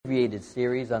abbreviated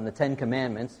series on the Ten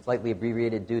Commandments, slightly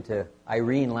abbreviated due to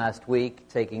Irene last week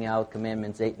taking out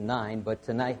Commandments 8 and 9, but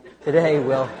today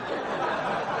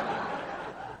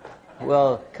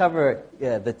we'll cover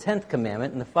the 10th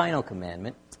commandment and the final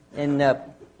commandment. And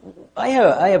I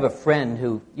have a friend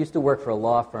who used to work for a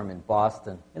law firm in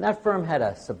Boston, and that firm had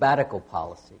a sabbatical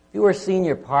policy. If you were a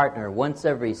senior partner, once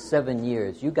every 7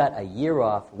 years, you got a year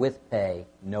off with pay,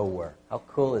 no work. How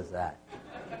cool is that?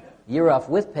 Year off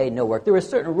with pay, no work. There were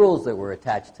certain rules that were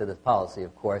attached to the policy,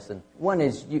 of course, and one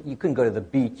is you couldn't go to the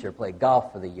beach or play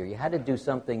golf for the year. You had to do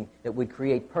something that would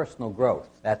create personal growth.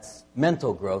 That's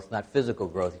mental growth, not physical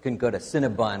growth. You couldn't go to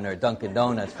Cinnabon or Dunkin'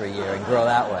 Donuts for a year and grow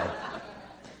that way.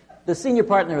 The senior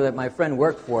partner that my friend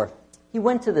worked for, he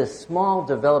went to this small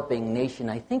developing nation,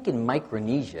 I think in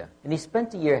Micronesia, and he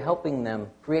spent a year helping them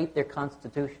create their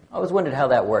constitution. I always wondered how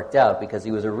that worked out because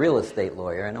he was a real estate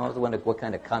lawyer, and I always wondered what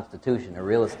kind of constitution a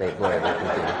real estate lawyer would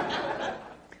do.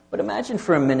 But imagine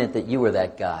for a minute that you were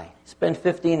that guy. Spend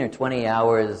 15 or 20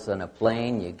 hours on a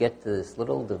plane, you get to this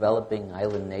little developing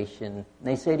island nation, and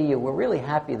they say to you, we're really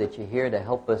happy that you're here to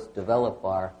help us develop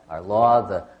our law,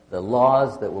 the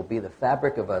laws that will be the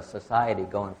fabric of a society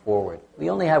going forward. We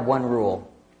only have one rule.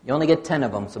 You only get 10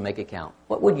 of them, so make it count.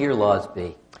 What would your laws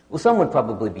be? Well, some would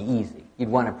probably be easy. You'd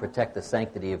want to protect the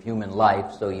sanctity of human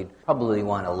life, so you'd probably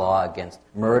want a law against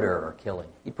murder or killing.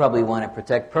 You'd probably want to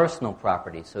protect personal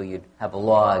property, so you'd have a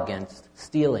law against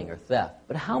stealing or theft.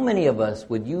 But how many of us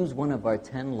would use one of our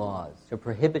 10 laws to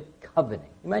prohibit coveting?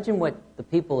 Imagine what the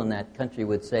people in that country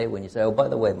would say when you say, oh, by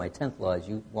the way, my 10th law is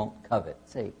you won't covet.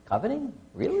 Say, coveting?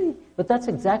 Really? But that's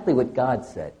exactly what God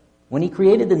said. When he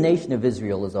created the nation of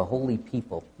Israel as a holy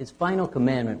people, his final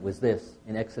commandment was this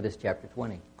in Exodus chapter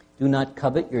 20. Do not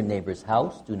covet your neighbor's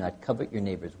house. Do not covet your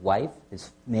neighbor's wife,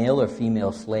 his male or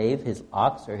female slave, his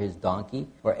ox or his donkey,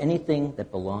 or anything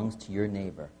that belongs to your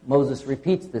neighbor. Moses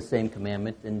repeats the same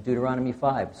commandment in Deuteronomy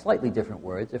 5, slightly different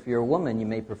words. If you're a woman, you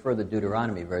may prefer the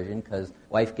Deuteronomy version because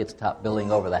wife gets top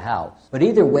billing over the house. But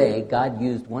either way, God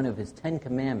used one of his 10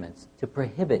 commandments to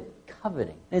prohibit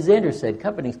coveting. As Andrew said,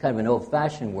 coveting is kind of an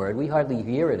old-fashioned word. We hardly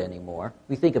hear it anymore.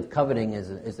 We think of coveting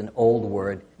as an old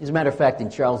word. As a matter of fact, in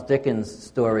Charles Dickens'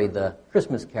 story, The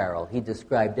Christmas Carol, he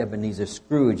described Ebenezer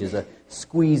Scrooge as a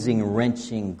squeezing,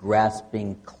 wrenching,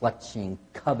 grasping, clutching,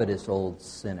 covetous old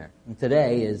sinner. And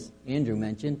today, as Andrew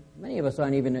mentioned, many of us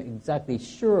aren't even exactly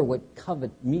sure what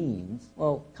covet means.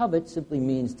 Well, covet simply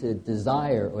means to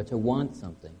desire or to want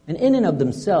something. And in and of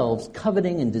themselves,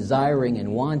 coveting and desiring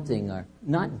and wanting are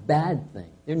not bad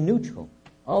things. They're neutral.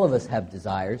 All of us have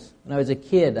desires. When I was a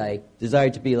kid, I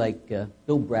desired to be like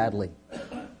Bill Bradley.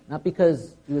 Not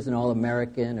because he was an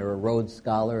All-American or a Rhodes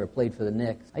Scholar or played for the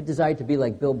Knicks. I desired to be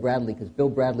like Bill Bradley because Bill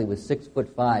Bradley was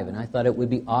 6'5", and I thought it would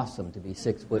be awesome to be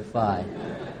 6'5".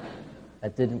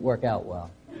 That didn't work out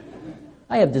well.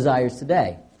 I have desires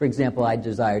today. For example, I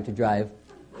desire to drive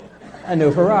a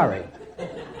new Ferrari.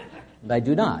 But I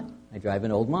do not. I drive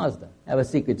an old Mazda. I have a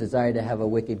secret desire to have a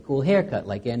wicked cool haircut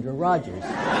like Andrew Rogers.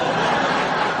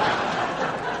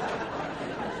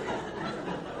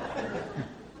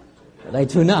 But I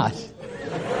do not.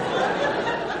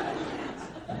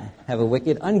 I have a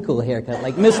wicked uncool haircut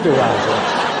like Mr.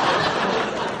 Rogers.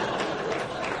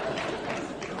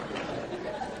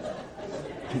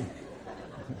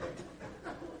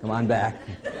 Come on back.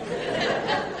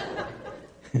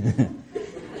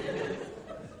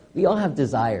 We all have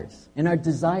desires, and our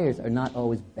desires are not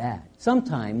always bad.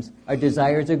 Sometimes our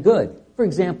desires are good. For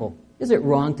example, is it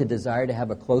wrong to desire to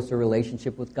have a closer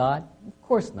relationship with God? Of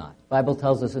course not. The Bible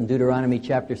tells us in Deuteronomy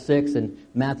chapter 6 and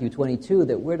Matthew 22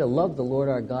 that we're to love the Lord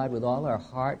our God with all our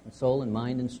heart and soul and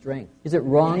mind and strength. Is it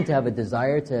wrong to have a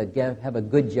desire to have a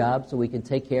good job so we can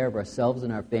take care of ourselves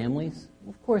and our families?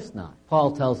 Of course not.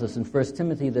 Paul tells us in 1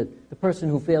 Timothy that the person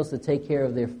who fails to take care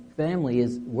of their family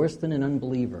is worse than an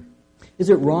unbeliever. Is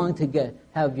it wrong to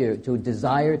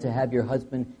desire to have your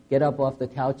husband get up off the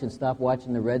couch and stop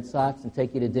watching the Red Sox and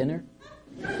take you to dinner?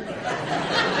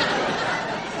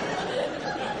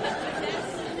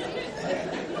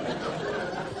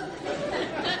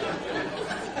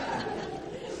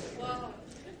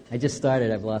 I just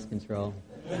started. I've lost control.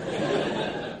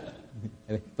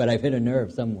 But I've hit a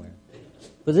nerve somewhere.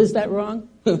 But is that wrong?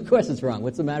 Of course it's wrong.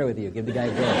 What's the matter with you? Give the guy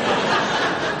a break.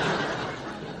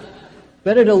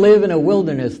 Better to live in a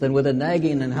wilderness than with a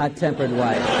nagging and hot-tempered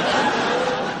wife.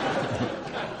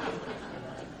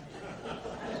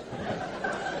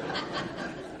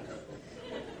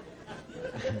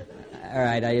 All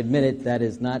right, I admit it, that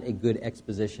is not a good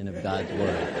exposition of God's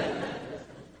Word.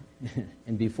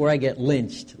 And before I get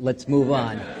lynched, let's move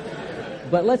on.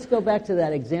 But let's go back to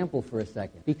that example for a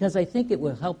second, because I think it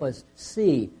will help us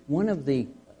see one of the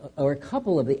or a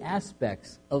couple of the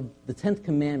aspects of the 10th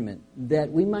commandment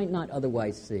that we might not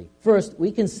otherwise see. First,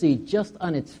 we can see just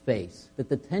on its face that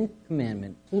the 10th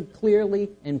commandment clearly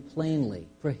and plainly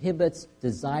prohibits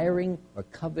desiring or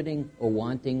coveting or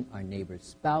wanting our neighbor's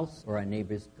spouse or our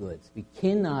neighbor's goods. We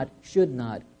cannot, should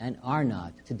not, and are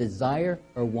not to desire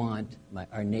or want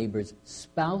our neighbor's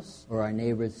spouse or our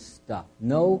neighbor's stuff.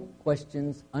 No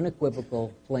questions,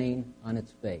 unequivocal, plain on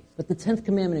its face. But the 10th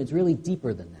commandment is really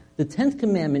deeper than that. The 10th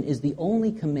commandment is the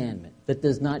only commandment that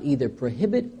does not either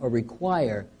prohibit or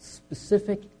require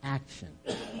specific action.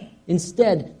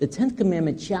 Instead, the 10th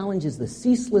commandment challenges the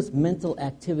ceaseless mental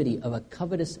activity of a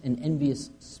covetous and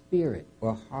envious spirit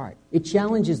or heart. It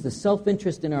challenges the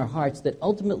self-interest in our hearts that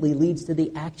ultimately leads to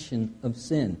the action of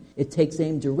sin. It takes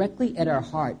aim directly at our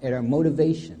heart, at our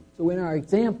motivation. So in our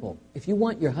example, if you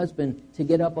want your husband to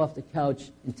get up off the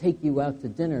couch and take you out to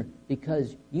dinner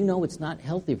because you know it's not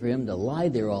healthy for him to lie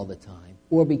there all the time,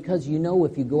 or because you know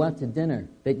if you go out to dinner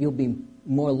that you'll be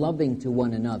more loving to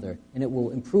one another and it will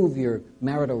improve your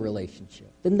marital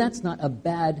relationship, then that's not a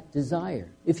bad desire.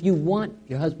 If you want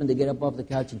your husband to get up off the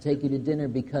couch and take you to dinner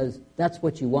because that's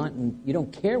what you want and you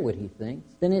don't care what he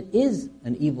thinks, then it is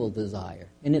an evil desire.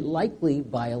 And it likely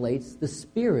violates the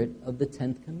spirit of the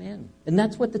 10th commandment. And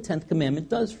that's what the 10th commandment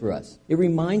does for us. It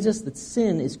reminds us that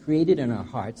sin is created in our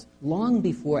hearts long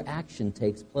before action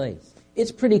takes place.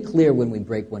 It's pretty clear when we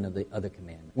break one of the other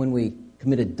commandments, when we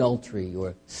commit adultery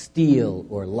or steal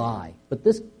or lie. But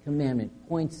this commandment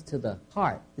points to the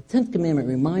heart. The 10th commandment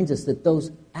reminds us that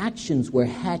those actions were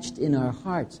hatched in our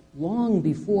hearts long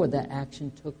before that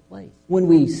action took place. When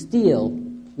we steal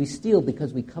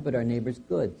because we covet our neighbor's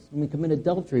goods. When we commit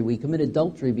adultery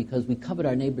because we covet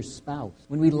our neighbor's spouse.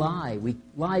 When we lie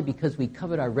because we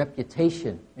covet our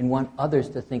reputation and want others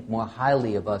to think more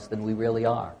highly of us than we really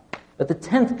are. But in the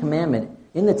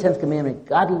 10th commandment,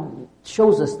 God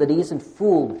shows us that he isn't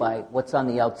fooled by what's on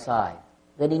the outside,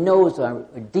 that he knows our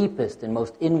deepest and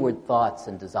most inward thoughts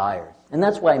and desires. And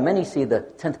that's why many see the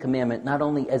 10th commandment not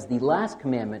only as the last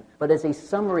commandment, but as a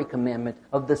summary commandment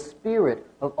of the spirit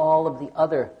of all of the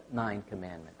other 9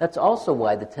 commandments. That's also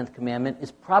why the 10th commandment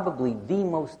is probably the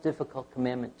most difficult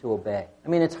commandment to obey. I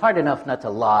mean, it's hard enough not to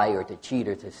lie or to cheat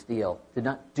or to steal, to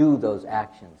not do those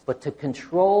actions. But to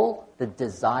control the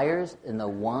desires and the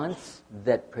wants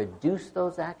that produce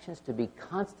those actions, to be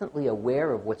constantly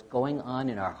aware of what's going on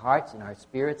in our hearts and our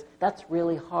spirits, that's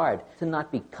really hard. To not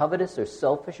be covetous or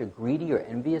selfish or greedy or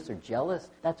envious or jealous,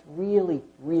 that's really,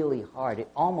 really hard. It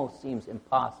almost seems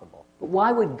impossible. But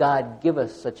why would God give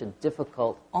us such a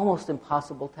difficult, almost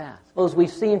impossible task? Well, as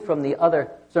we've seen from the other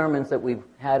sermons that we've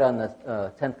had on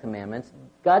the 10th commandments,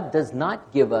 God does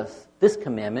not give us this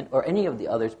commandment or any of the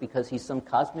others because he's some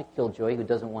cosmic killjoy who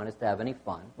doesn't want us to have any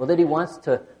fun, or that he wants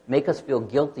to make us feel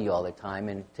guilty all the time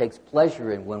and takes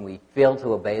pleasure in when we fail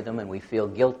to obey them and we feel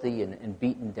guilty and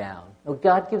beaten down. No,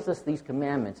 God gives us these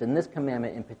commandments, and this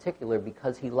commandment in particular,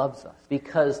 because he loves us,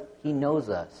 because he knows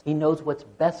us. He knows what's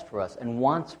best for us and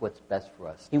wants what's best for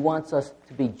us. He wants us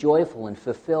to be joyful and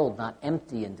fulfilled, not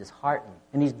empty and disheartened.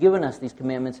 And he's given us these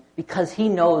commandments because he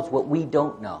knows what we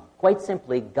don't know. Quite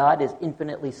simply, God is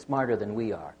infinitely smarter than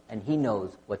we are, and he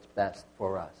knows what's best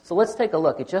for us. So let's take a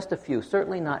look at just a few,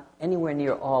 certainly not anywhere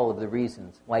near all of the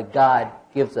reasons why God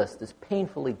gives us this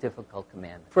painfully difficult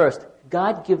commandment. First,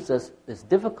 God gives us this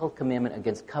difficult commandment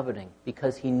against coveting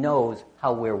because he knows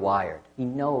how we're wired. He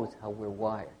knows how we're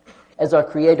wired. As our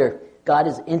Creator, God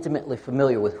is intimately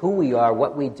familiar with who we are,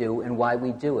 what we do, and why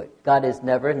we do it. God is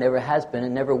never has been,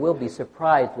 and never will be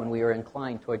surprised when we are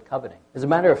inclined toward coveting. As a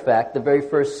matter of fact, the very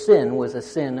first sin was a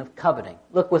sin of coveting.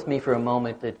 Look with me for a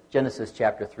moment at Genesis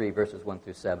chapter 3, verses 1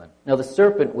 through 7. Now the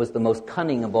serpent was the most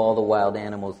cunning of all the wild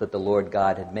animals that the Lord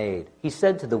God had made. He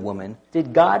said to the woman,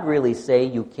 "Did God really say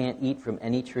you can't eat from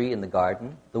any tree in the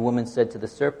garden?" The woman said to the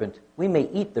serpent, "We may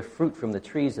eat the fruit from the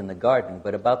trees in the garden,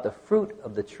 but about the fruit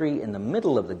of the tree in the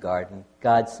middle of the garden,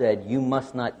 God said, 'You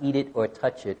must not eat it or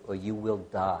touch it, or you will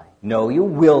die.'" "No, you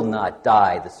will not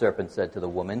die," the serpent said to the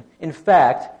woman. "In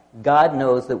fact, God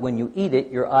knows that when you eat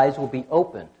it, your eyes will be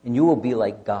opened, and you will be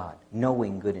like God,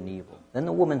 knowing good and evil." Then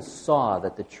the woman saw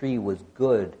that the tree was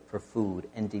good for food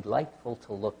and delightful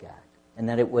to look at, and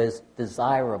that it was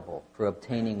desirable for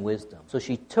obtaining wisdom. So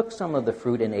she took some of the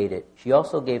fruit and ate it. She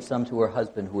also gave some to her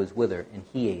husband who was with her, and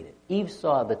he ate it. Eve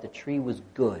saw that the tree was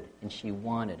good, and she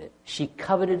wanted it. She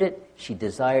coveted it, she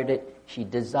desired it, she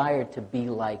desired to be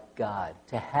like God,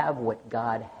 to have what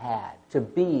God had, to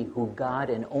be who God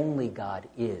and only God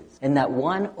is. And that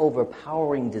one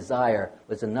overpowering desire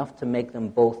was enough to make them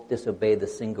both disobey the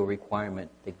single requirement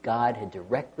that God had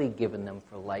directly given them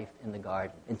for life in the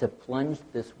garden, and to plunge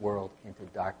this world into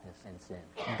darkness and sin.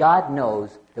 God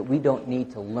knows that we don't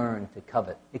need to learn to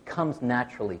covet. It comes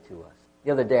naturally to us. The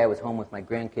other day I was home with my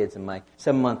grandkids, and my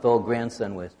 7-month-old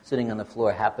grandson was sitting on the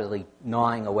floor happily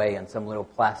gnawing away on some little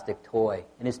plastic toy.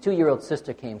 And his 2-year-old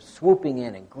sister came swooping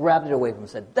in and grabbed it away from him and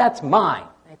said, "That's mine!"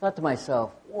 And I thought to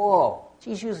myself, whoa,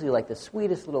 she's usually like the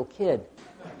sweetest little kid.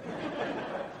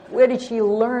 Where did she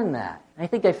learn that? And I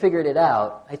think I figured it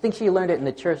out. I think she learned it in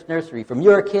the church nursery from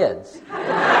your kids.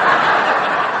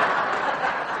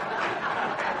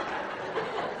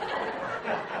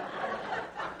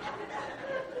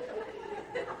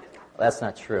 That's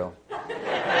not true.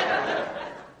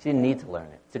 She didn't need to learn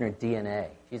it. It's in her DNA.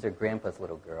 She's her grandpa's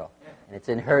little girl. And it's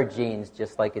in her genes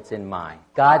just like it's in mine.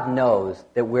 God knows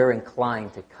that we're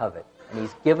inclined to covet. And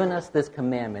He's given us this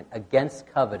commandment against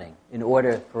coveting in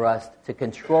order for us to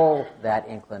control that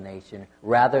inclination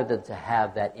rather than to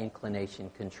have that inclination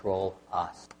control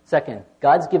us. Second,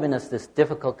 God's given us this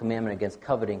difficult commandment against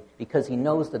coveting because He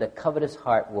knows that a covetous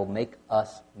heart will make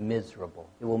us miserable.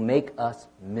 It will make us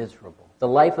miserable. The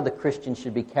life of the Christian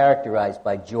should be characterized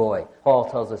by joy.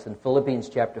 Paul tells us in Philippians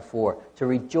chapter 4 to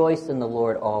rejoice in the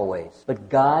Lord always. But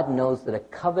God knows that a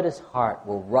covetous heart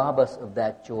will rob us of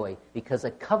that joy because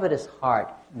a covetous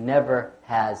heart never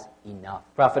has enough.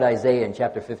 Prophet Isaiah in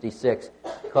chapter 56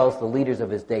 calls the leaders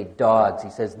of his day dogs. He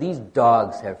says, "These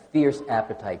dogs have fierce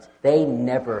appetites. They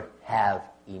never have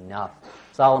enough."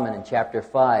 Solomon in chapter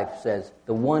 5 says,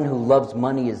 "The one who loves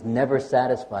money is never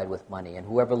satisfied with money, and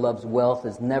whoever loves wealth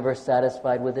is never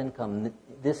satisfied with income.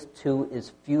 This too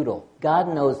is futile."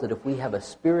 God knows that if we have a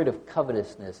spirit of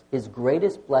covetousness, His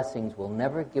greatest blessings will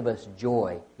never give us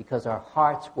joy because our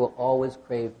hearts will always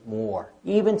crave more,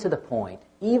 even to the point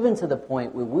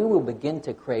where we will begin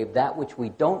to crave that which we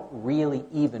don't really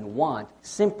even want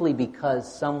simply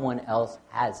because someone else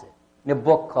has it. In a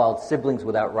book called Siblings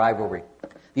Without Rivalry,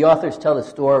 the authors tell the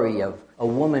story of a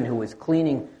woman who was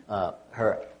cleaning out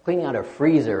her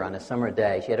freezer on a summer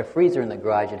day. She had a freezer in the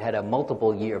garage. It had a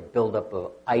multiple-year buildup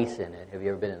of ice in it. Have you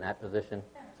ever been in that position?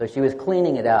 So she was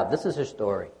cleaning it out. This is her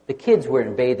story. The kids were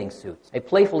in bathing suits. I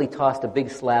playfully tossed a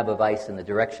big slab of ice in the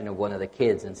direction of one of the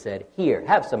kids and said, "Here,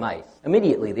 have some ice."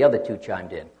 Immediately, the other two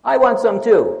chimed in. "I want some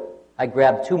too." I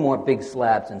grabbed 2 more big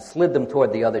slabs and slid them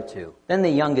toward the other 2. Then the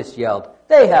youngest yelled,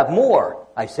 "They have more."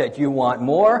 I said, "You want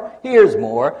more? Here's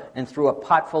more," and threw a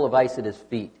pot full of ice at his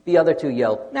feet. The other 2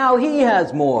 yelled, "Now he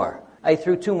has more." I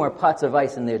threw 2 more pots of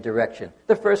ice in their direction.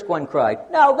 The first one cried,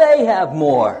 "Now they have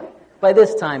more." By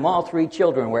this time, all 3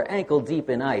 children were ankle deep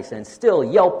in ice and still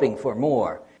yelping for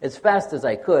more. As fast as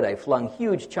I could, I flung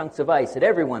huge chunks of ice at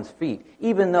everyone's feet.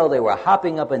 Even though they were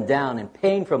hopping up and down in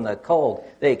pain from the cold,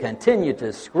 they continued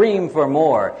to scream for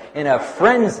more in a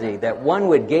frenzy that one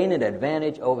would gain an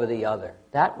advantage over the other.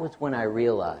 That was when I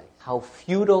realized how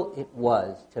futile it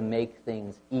was to make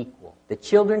things equal. The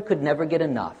children could never get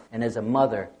enough, and as a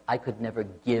mother, I could never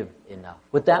give enough.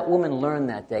 What that woman learned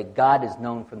that day, God is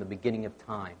known from the beginning of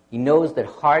time. He knows that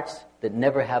hearts that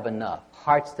never have enough,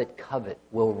 hearts that covet,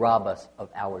 will rob us of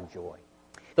our joy.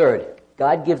 Third,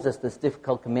 God gives us this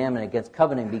difficult commandment against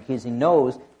coveting because He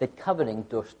knows that coveting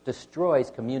destroys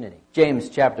community. James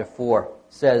chapter 4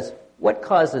 says, "What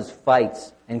causes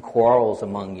fights and quarrels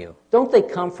among you? Don't they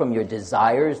come from your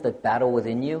desires that battle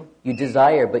within you? You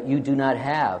desire, but you do not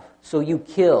have. So you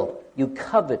kill. You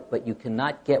covet, but you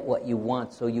cannot get what you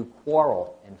want. So you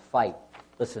quarrel and fight."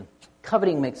 Listen,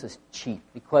 coveting makes us cheap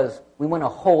because we want to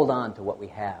hold on to what we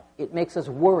have. It makes us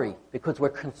worry because we're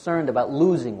concerned about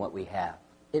losing what we have.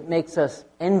 It makes us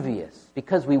envious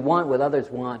because we want what others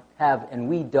have, and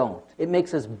we don't. It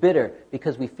makes us bitter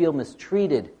because we feel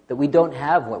mistreated, that we don't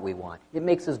have what we want. It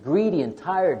makes us greedy and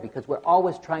tired because we're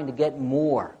always trying to get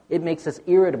more. It makes us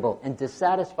irritable and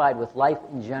dissatisfied with life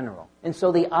in general. And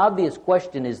so the obvious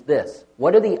question is this: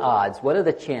 what are the odds, what are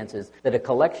the chances that a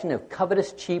collection of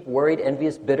covetous, cheap, worried,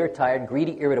 envious, bitter, tired,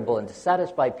 greedy, irritable, and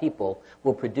dissatisfied people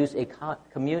will produce a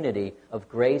community of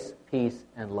grace, peace,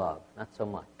 and love? Not so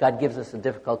much. God gives us a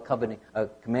difficult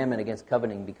commandment against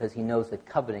coveting because He knows that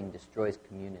coveting destroys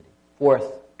community.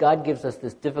 Fourth, God gives us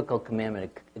this difficult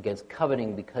commandment against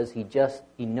coveting because He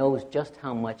knows just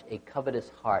how much a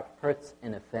covetous heart hurts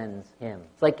and offends Him.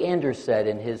 It's like Andrew said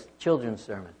in his children's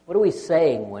sermon. What are we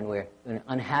saying when we're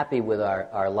unhappy with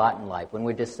our lot in life, when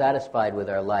we're dissatisfied with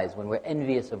our lives, when we're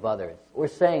envious of others? What we're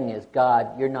saying is,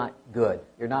 God, you're not good.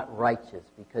 You're not righteous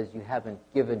because you haven't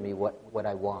given me what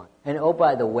I want. And oh,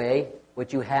 by the way,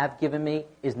 what you have given me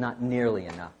is not nearly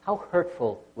enough. How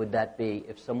hurtful would that be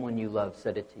if someone you love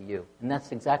said it to you? And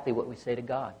that's exactly what we say to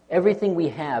God. Everything we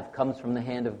have comes from the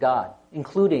hand of God,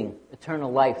 including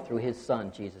eternal life through His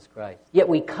Son, Jesus Christ. Yet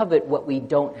we covet what we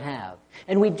don't have.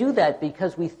 And we do that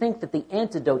because we think that the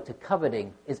antidote to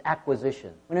coveting is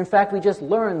acquisition, when in fact we just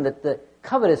learned that the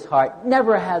covetous heart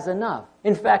never has enough.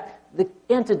 In fact, the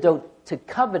antidote to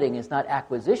coveting is not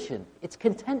acquisition, it's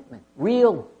contentment.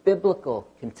 Real biblical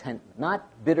contentment.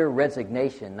 Not bitter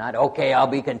resignation, not, okay, I'll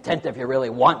be content if you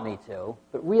really want me to,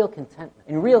 but real contentment.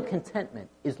 And real contentment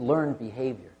is learned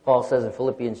behavior. Paul says in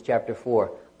Philippians chapter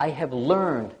 4, I have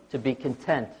learned to be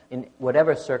content in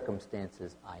whatever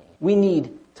circumstances I am. We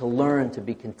need to learn to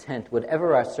be content,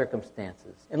 whatever our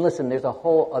circumstances. And listen, there's a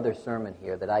whole other sermon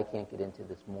here that I can't get into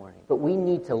this morning. But we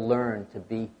need to learn to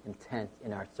be content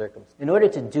in our circumstances. In order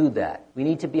to do that, we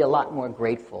need to be a lot more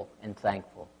grateful and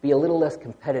thankful. Be a little less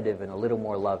competitive and a little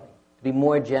more loving. To be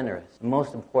more generous. And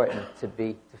most important,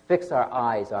 to fix our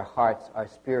eyes, our hearts, our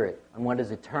spirit on what is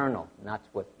eternal, not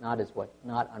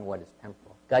on what is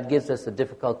temporal. God gives us a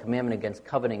difficult commandment against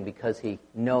coveting because He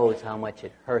knows how much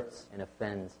it hurts and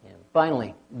offends Him.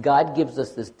 Finally, God gives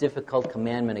us this difficult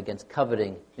commandment against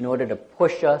coveting in order to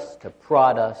push us, to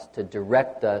prod us, to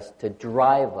direct us, to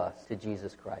drive us to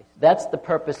Jesus Christ. That's the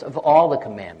purpose of all the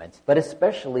commandments, but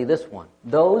especially this one.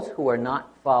 Those who are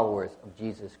not followers of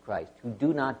Jesus Christ, who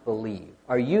do not believe,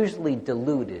 are usually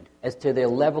deluded as to their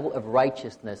level of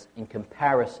righteousness in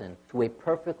comparison to a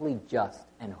perfectly just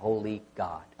and holy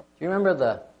God. Do you remember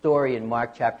the story in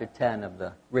Mark chapter 10 of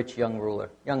the rich young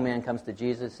ruler? Young man comes to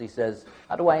Jesus. He says,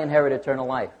 how do I inherit eternal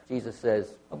life? Jesus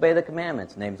says, obey the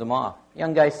commandments. Names them off.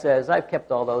 Young guy says, I've kept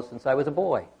all those since I was a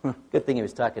boy. Good thing he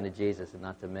was talking to Jesus and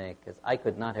not to me, because I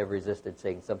could not have resisted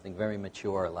saying something very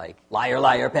mature like, liar,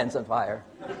 liar, pants on fire.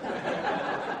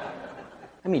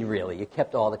 I mean, really, you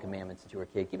kept all the commandments since you were a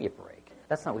kid. Give me a break.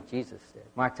 That's not what Jesus said.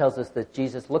 Mark tells us that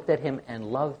Jesus looked at him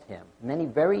and loved him. And then he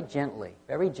very gently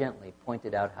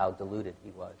pointed out how deluded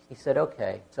he was. He said,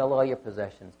 okay, sell all your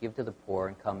possessions, give to the poor,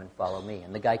 and come and follow me.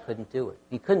 And the guy couldn't do it.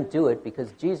 He couldn't do it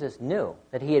because Jesus knew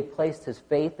that he had placed his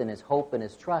faith and his hope and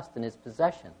his trust in his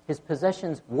possessions. His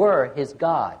possessions were his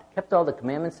God. Kept all the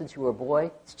commandments since you were a boy.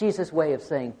 It's Jesus' way of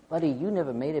saying, buddy, you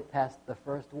never made it past the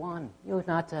first one. You're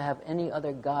not to have any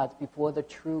other gods before the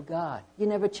true God. You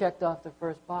never checked off the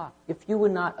first box. If you were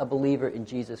not a believer in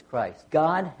Jesus Christ,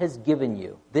 God has given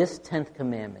you this 10th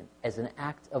commandment as an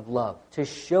act of love to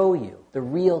show you the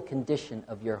real condition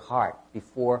of your heart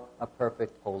before a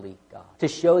perfect, holy God. To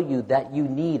show you that you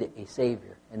need a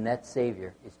Savior, and that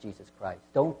Savior is Jesus Christ.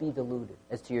 Don't be deluded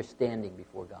as to your standing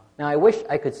before God. Now, I wish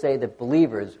I could say that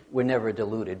believers were never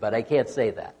deluded, but I can't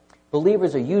say that.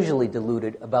 Believers are usually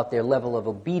deluded about their level of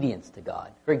obedience to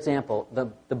God. For example,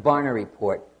 the Barna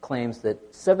Report claims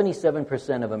that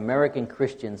 77% of American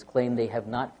Christians claim they have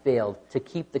not failed to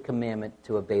keep the commandment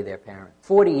to obey their parents.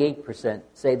 48%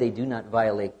 say they do not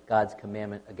violate God's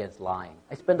commandment against lying.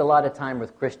 I spend a lot of time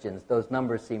with Christians. Those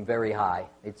numbers seem very high.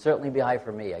 They'd certainly be high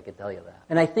for me, I can tell you that.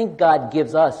 And I think God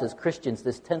gives us as Christians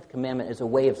this 10th commandment as a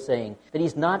way of saying that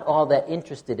He's not all that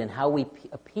interested in how we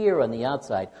appear on the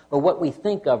outside or what we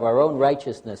think of our own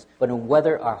righteousness, but in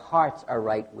whether our hearts are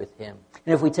right with Him.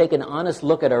 And if we take an honest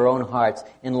look at our own hearts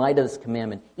in light of this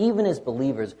commandment, even as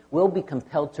believers, we'll be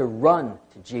compelled to run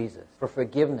to Jesus for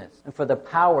forgiveness and for the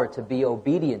power to be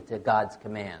obedient to God's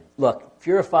command. Look, if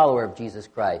you're a follower of Jesus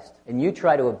Christ and you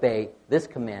try to obey this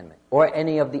commandment or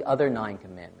any of the other 9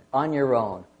 commandments on your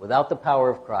own without the power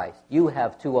of Christ, you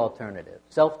have 2 alternatives: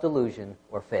 self-delusion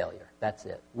or failure. That's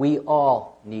it. We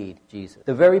all need Jesus.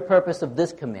 The very purpose of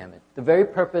this commandment, the very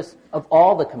purpose of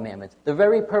all the commandments, the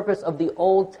very purpose of the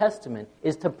Old Testament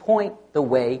is to point the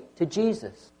way to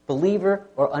Jesus. Believer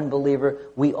or unbeliever,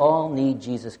 we all need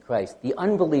Jesus Christ. The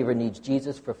unbeliever needs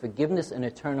Jesus for forgiveness and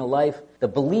eternal life. The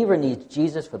believer needs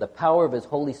Jesus for the power of His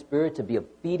Holy Spirit to be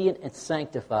obedient and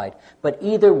sanctified. But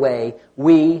either way,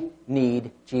 we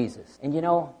need Jesus. And you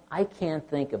know, I can't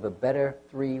think of a better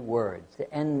 3 words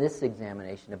to end this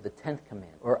examination of the 10th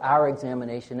commandment, or our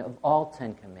examination of all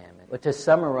 10 commandments, or to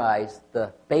summarize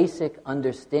the basic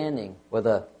understanding or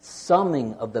the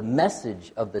summing of the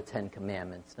message of the 10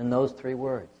 commandments than those 3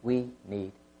 words. We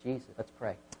need Jesus. Let's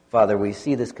pray. Father, we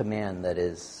see this command that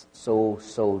is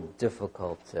so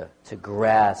difficult to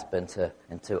grasp and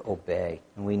to obey.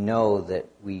 And we know that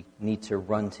we need to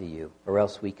run to you, or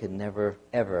else we can never,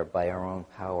 ever, by our own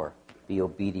power, be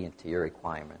obedient to your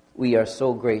requirements. We are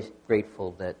so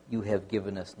grateful that you have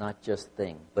given us not just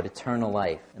things, but eternal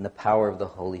life and the power of the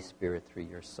Holy Spirit through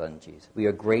your Son, Jesus. We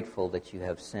are grateful that you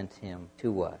have sent him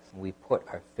to us. And we put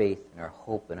our faith and our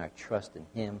hope and our trust in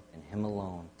him and him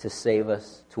alone to save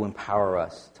us, to empower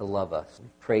us, to love us. We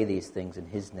pray these things in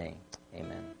his name.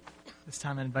 Amen. This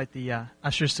time I invite the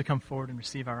ushers to come forward and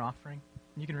receive our offering.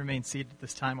 You can remain seated at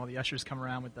this time while the ushers come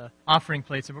around with the offering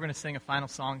plates. And we're going to sing a final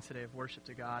song today of worship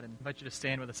to God, and invite you to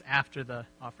stand with us after the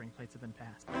offering plates have been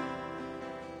passed.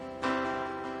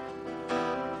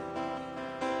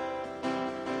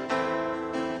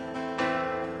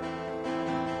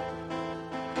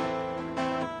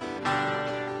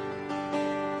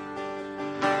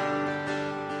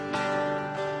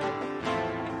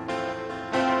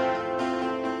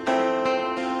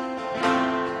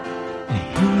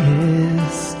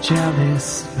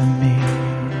 Jealous for me.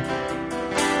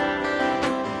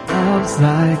 Love's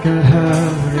like a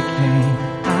hurricane.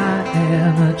 I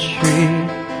am a tree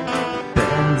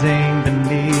bending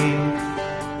beneath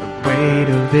the weight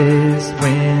of his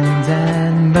wind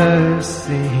and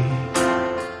mercy.